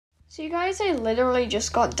So you guys, I literally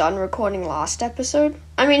just got done recording last episode.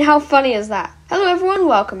 I mean, how funny is that? Hello everyone,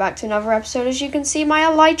 welcome back to another episode. As you can see, my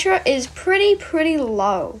elytra is pretty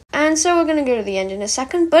low. And so we're going to go to the end in a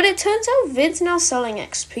second, but it turns out Vid's now selling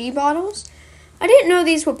XP bottles. I didn't know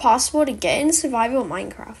these were possible to get in survival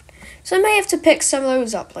Minecraft, so I may have to pick some of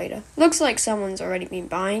those up later. Looks like someone's already been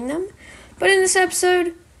buying them. But in this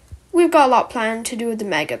episode, we've got a lot planned to do with the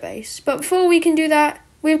mega base. But before we can do that,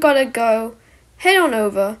 we've got to head on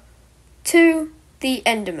over to the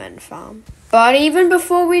Enderman farm. But even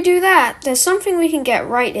before we do that, there's something we can get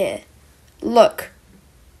right here. Look.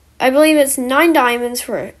 I believe it's 8 diamonds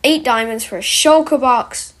for a shulker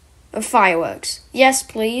box of fireworks. Yes,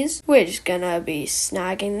 please. We're just gonna be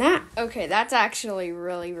snagging that. Okay, that's actually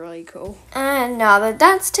really cool. And now that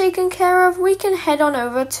that's taken care of, we can head on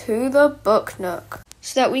over to the book nook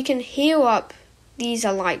so that we can heal up these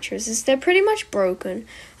elytras, as they're pretty much broken.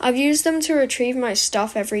 I've used them to retrieve my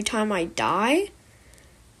stuff every time I die,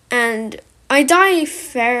 and I die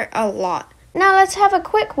a lot. Now let's have a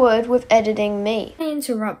quick word with editing me. I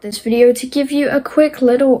interrupt this video to give you a quick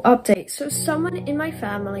little update. So someone in my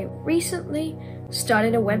family recently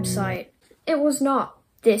started a website. It was not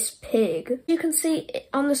this pig. You can see it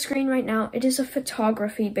on the screen right now, it is a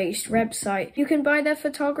photography based website. You can buy their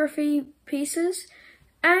photography pieces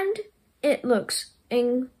and it looks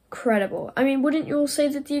incredible. I mean, wouldn't you all say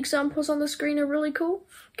that the examples on the screen are really cool?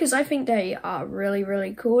 Because I think they are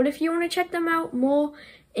really cool. And if you want to check them out more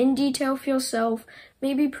in detail for yourself,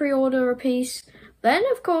 maybe pre-order a piece, then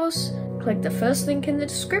of course, click the first link in the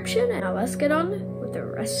description. And now let's get on with the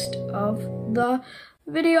rest of the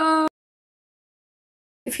video.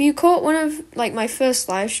 If you caught one of my first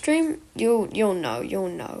live stream, you'll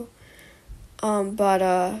know.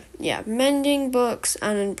 Yeah, mending books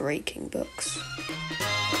and breaking books.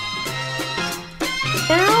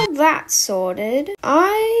 Now that's sorted,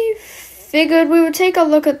 I figured we would take a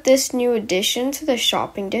look at this new addition to the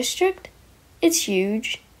shopping district. It's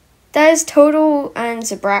huge. That is Total and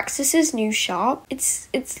Zabraxis' new shop.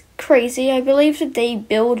 It's crazy. I believe that they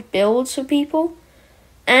build builds for people.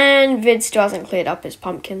 And Vid still hasn't cleared up his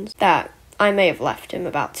pumpkins. That I may have left him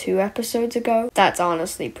about 2 episodes ago. That's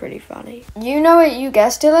honestly pretty funny. You know it, you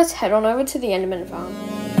guessed it, let's head on over to the Enderman farm.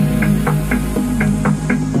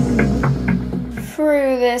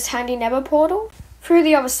 Through this handy nether portal, through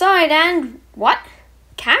the other side, and what?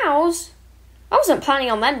 Cows? I wasn't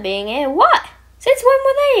planning on them being here. What? Since when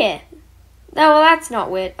were they here? No, well that's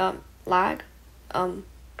not weird. Lag. Okay,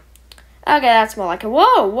 that's more like a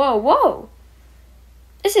whoa.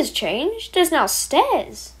 This has changed. There's now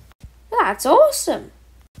stairs. That's awesome.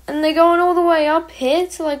 And they're going all the way up here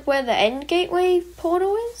to where the end gateway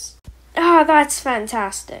portal is? Ah, that's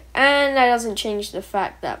fantastic. And that doesn't change the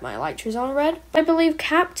fact that my elytra's on red. I believe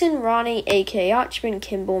Captain Ronnie, aka Archman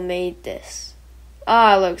Kimball, made this.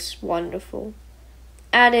 Ah, it looks wonderful.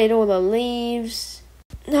 Added all the leaves.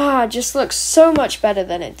 Ah, it just looks so much better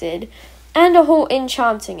than it did. And a whole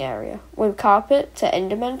enchanting area with carpet to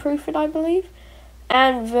Enderman proof it, I believe.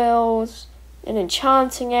 Anvils. An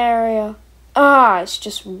enchanting area. Ah, it's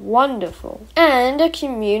just wonderful. And a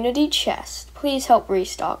community chest. Please help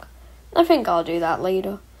restock. I think I'll do that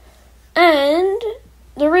later. And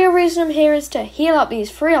the real reason I'm here is to heal up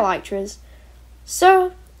these 3 elytras.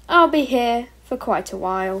 So I'll be here for quite a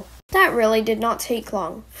while. That really did not take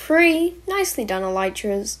long. 3 nicely done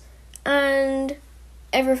elytras. And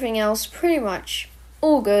everything else pretty much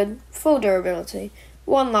all good. Full durability.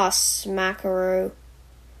 1 last smackaroo.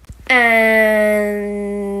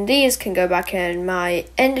 And these can go back in my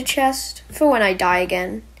ender chest for when I die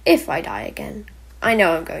again. If I die again. I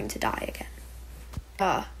know I'm going to die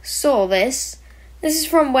again. Saw this. This is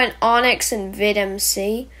from when Onyx and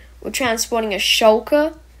VidMC were transporting a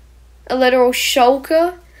shulker, a literal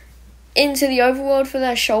shulker, into the overworld for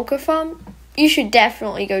their shulker farm. You should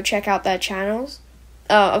definitely go check out their channels.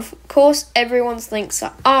 Of course, everyone's links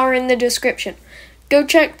are in the description. Go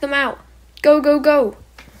check them out. Go.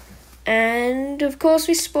 And of course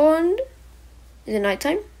we spawned. Is it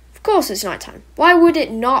nighttime? Of course it's nighttime. Why would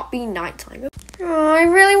it not be nighttime? Oh, I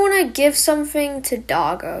really want to give something to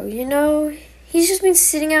Doggo, you know? He's just been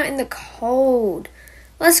sitting out in the cold.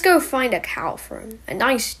 Let's go find a cow for him. A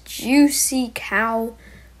nice juicy cow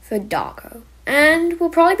for Doggo. And we'll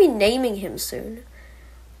probably be naming him soon.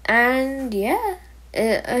 And yeah,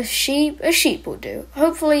 a sheep will do.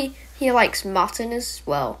 Hopefully he likes mutton as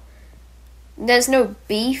well. There's no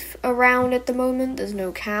beef around at the moment. There's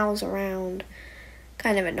no cows around.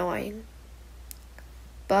 Kind of annoying.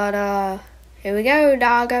 But, here we go,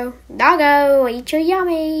 Doggo. Doggo, eat your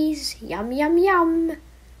yummies. Yum.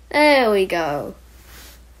 There we go.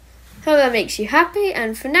 Hope that makes you happy,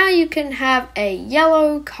 and for now you can have a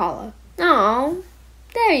yellow collar. Oh,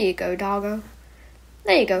 there you go, doggo.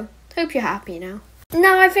 There you go. Hope you're happy now.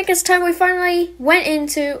 Now I think it's time we finally went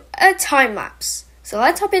into a time-lapse. So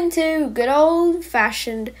let's hop into good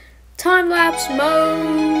old-fashioned time-lapse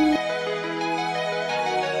mode.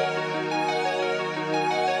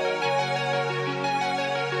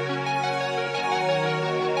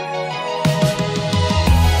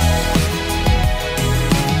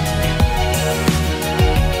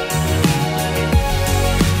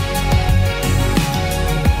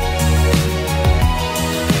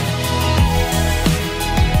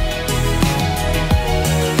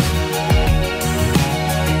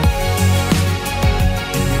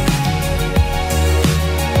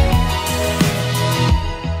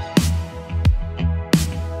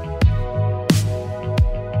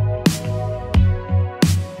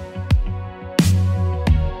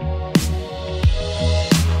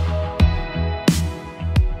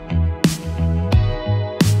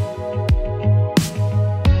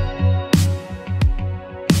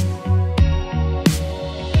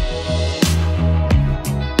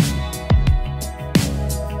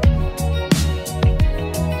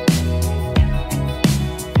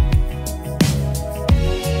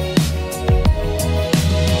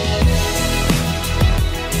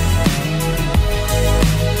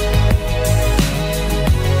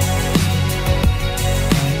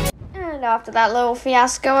 After that little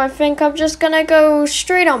fiasco, I think I'm just gonna go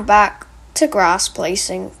straight on back to grass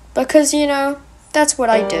placing, because, you know, that's what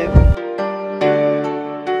I do.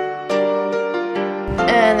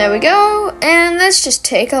 And there we go, and let's just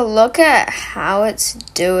take a look at how it's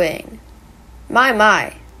doing. My,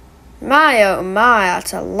 oh my,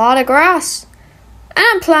 that's a lot of grass. And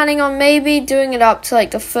I'm planning on maybe doing it up to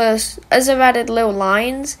like the first, as I've added little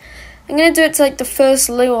lines, I'm going to do it to like the first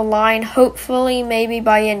little line, hopefully maybe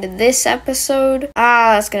by the end of this episode.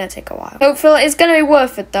 That's going to take a while. Hopefully it's going to be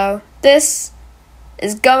worth it though. This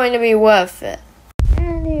is going to be worth it.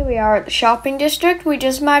 And here we are at the shopping district. We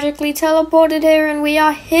just magically teleported here, and we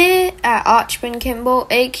are here at Archman Kimball,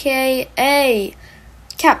 aka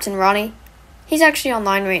Captain Ronnie. He's actually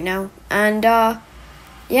online right now. And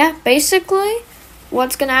yeah, basically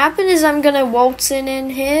what's going to happen is I'm going to waltz in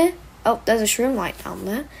here. Oh, there's a shroom light down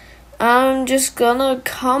there. I'm just gonna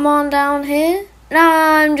come on down here.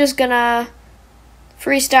 I'm just gonna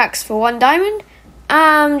 3 stacks for 1 diamond.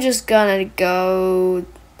 I'm just gonna go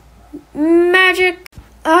magic.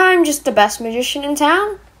 I'm just the best magician in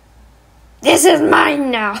town. This is mine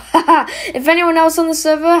now. If anyone else on the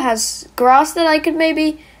server has grass that I could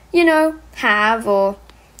maybe, you know, have, or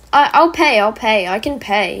I'll pay. I can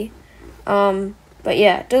pay. But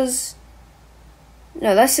yeah, no,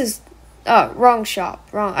 this is. Oh, wrong shop.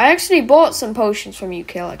 Wrong. I actually bought some potions from you,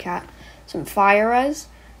 Killer Cat. Some fire res.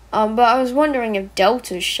 But I was wondering if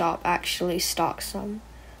Delta's shop actually stocks some.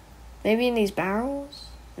 Maybe in these barrels?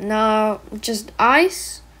 No, just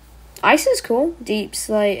ice. Ice is cool. Deep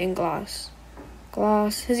slate and glass.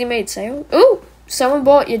 Glass. Has he made sale? Ooh! Someone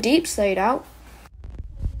bought your deep slate out.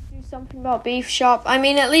 Do something about beef shop. I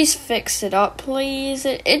mean, at least fix it up, please.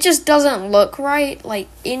 It just doesn't look right, like,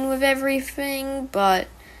 in with everything, but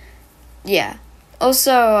yeah.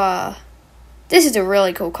 Also, this is a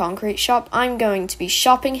really cool concrete shop. I'm going to be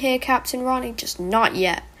shopping here, Captain Ronnie, just not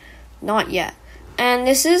yet. Not yet. And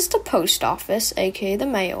this is the post office, aka the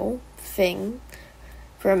mail thing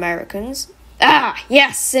for Americans. Ah,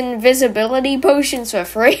 yes, invisibility potions for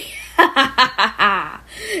free.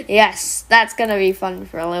 Yes, that's gonna be fun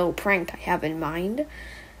for a little prank I have in mind.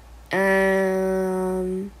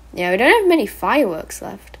 Yeah, we don't have many fireworks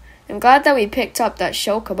left. I'm glad that we picked up that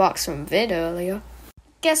shulker box from Vid earlier.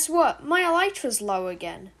 Guess what? My elytra's low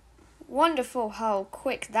again. Wonderful how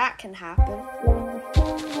quick that can happen.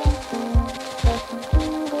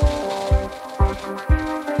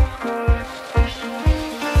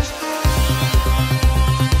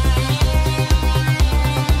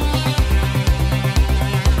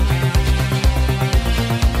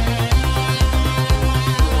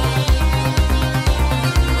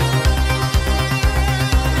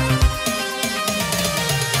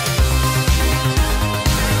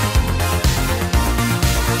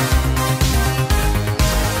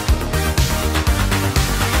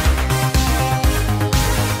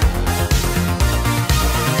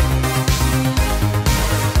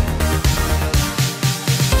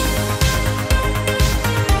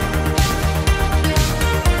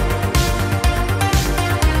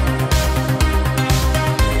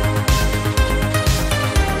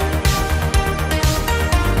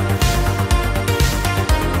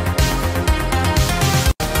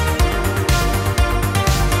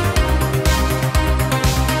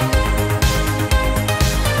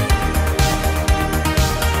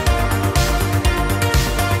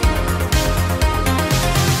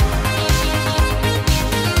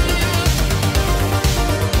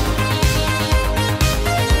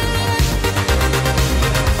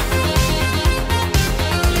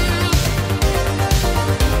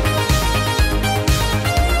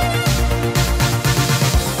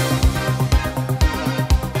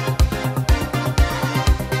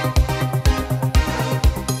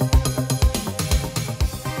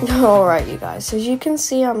 Alright, you guys, as you can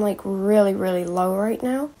see, I'm like really low right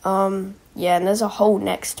now. Yeah, and there's a hole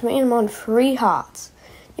next to me, and I'm on 3 hearts.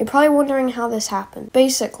 You're probably wondering how this happened.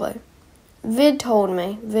 Basically,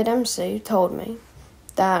 VidMC told me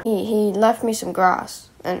that he left me some grass,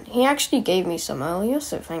 and he actually gave me some earlier,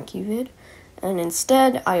 so thank you, Vid. And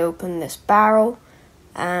instead, I opened this barrel,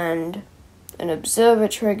 and an observer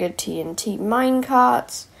triggered TNT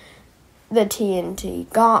minecarts. The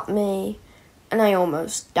TNT got me, and I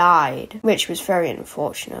almost died, which was very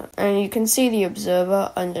unfortunate. And you can see the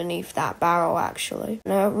observer underneath that barrel, actually.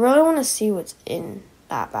 And I really want to see what's in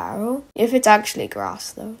that barrel. If it's actually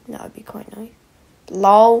grass, though, that would be quite nice.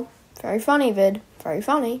 Lol. Very funny, Vid. Very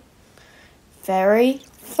funny. Very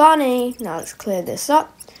funny. Now let's clear this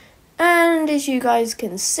up. And as you guys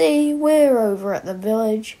can see, we're over at the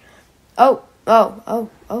village. Oh. I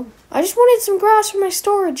just wanted some grass for my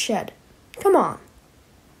storage shed. Come on.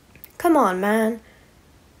 Come on, man.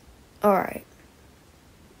 Alright.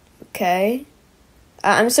 Okay.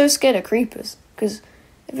 I'm so scared of creepers, because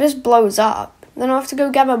if this blows up, then I'll have to go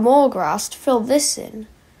gather more grass to fill this in.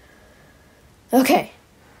 Okay.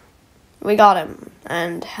 We got him.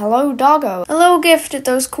 And hello, doggo. A little gift at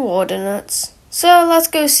those coordinates. So let's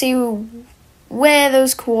go see where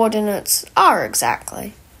those coordinates are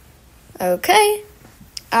exactly. Okay.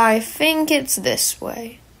 I think it's this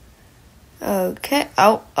way. Okay.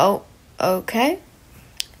 Oh. Okay.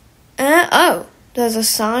 Oh, there's a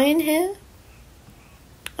sign here.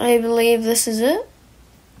 I believe this is it.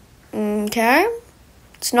 Okay.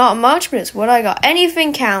 It's not much, but it's what I got.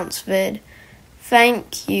 Anything counts, Vid.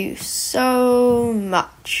 Thank you so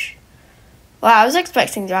much. Well, I was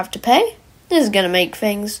expecting to have to pay. This is going to make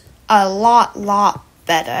things a lot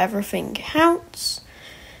better. Everything counts.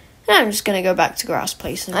 And I'm just going to go back to grass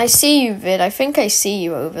placing. I see you, Vid. I think I see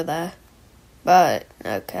you over there. But,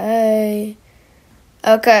 okay.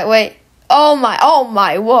 Okay, wait. Oh my,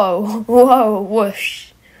 whoa,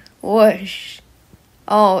 whoosh.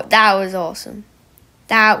 Oh, that was awesome.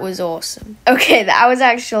 Okay, that was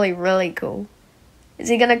actually really cool. Is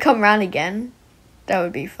he gonna come round again? That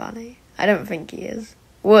would be funny. I don't think he is.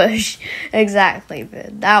 Whoosh. Exactly,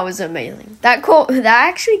 Vid. That was amazing. That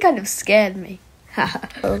actually kind of scared me.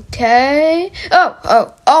 Okay.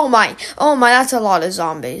 Oh my, that's a lot of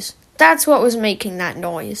zombies. That's what was making that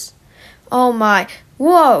noise. Oh my.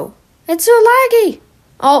 Whoa. It's so laggy.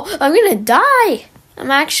 Oh, I'm gonna die. I'm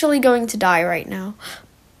actually going to die right now.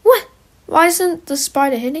 What? Why isn't the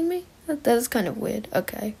spider hitting me? That's kind of weird.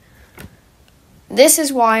 Okay. This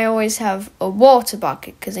is why I always have a water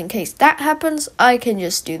bucket, because in case that happens, I can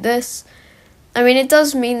just do this. I mean, it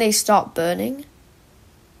does mean they stop burning.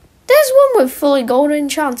 There's one with fully gold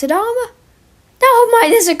enchanted armor. Oh my,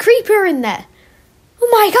 there's a creeper in there. Oh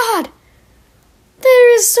my god!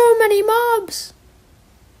 There is so many mobs.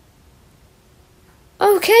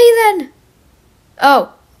 Okay then.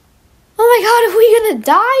 Oh my god, are we gonna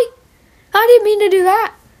die? I didn't mean to do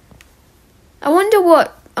that. I wonder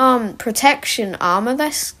what protection armor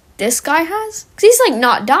this guy has. 'Cause he's like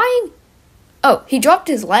not dying. Oh, he dropped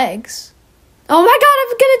his legs. Oh my god,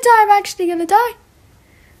 I'm gonna die. I'm actually gonna die.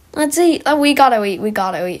 Let's eat. Oh, we gotta eat.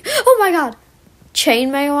 Oh my god.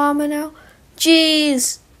 Chainmail armor now.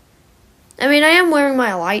 Jeez. I mean, I am wearing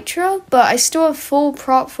my elytra, but I still have full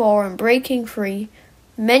prop 4 and breaking free,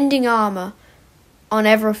 mending armor on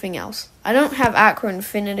everything else. I don't have Aqua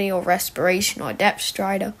Infinity or Respiration or Depth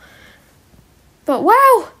Strider. But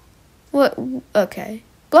wow! What? Okay.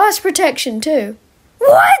 Blast Protection too.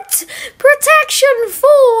 What? Protection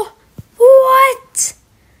 4? What?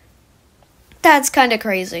 That's kind of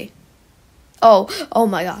crazy. Oh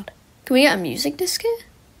my god. Can we get a music disc here?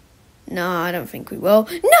 No, I don't think we will.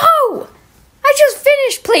 No! I just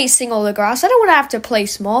finished placing all the grass. I don't want to have to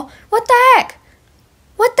place more. What the heck?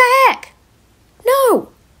 What the heck? No!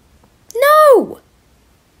 No!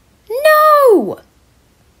 No!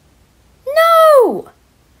 No!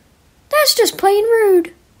 That's just plain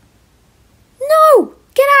rude. No!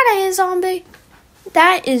 Get out of here, zombie.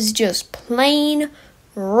 That is just plain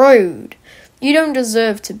rude. You don't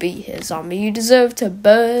deserve to be here, zombie. You deserve to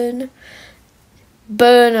burn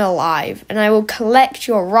alive, and I will collect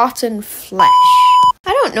your rotten flesh.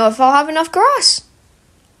 I don't know if I'll have enough grass.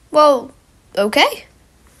 Well, okay.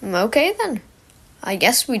 Okay then. I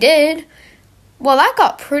guess we did. Well, that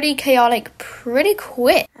got pretty chaotic pretty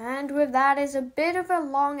quick. And with that is a bit of a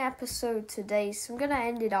long episode today, so I'm going to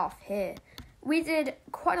end it off here. We did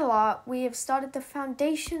quite a lot. We have started the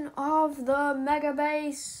foundation of the mega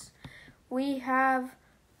base. We have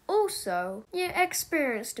Also, you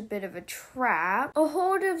experienced a bit of a trap, a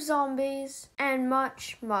horde of zombies, and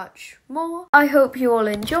much, much more. I hope you all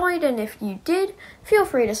enjoyed, and if you did, feel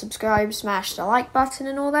free to subscribe, smash the like button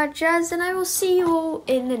and all that jazz, and I will see you all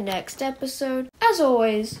in the next episode. As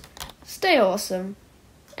always, stay awesome,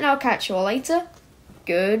 and I'll catch you all later.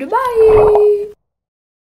 Goodbye!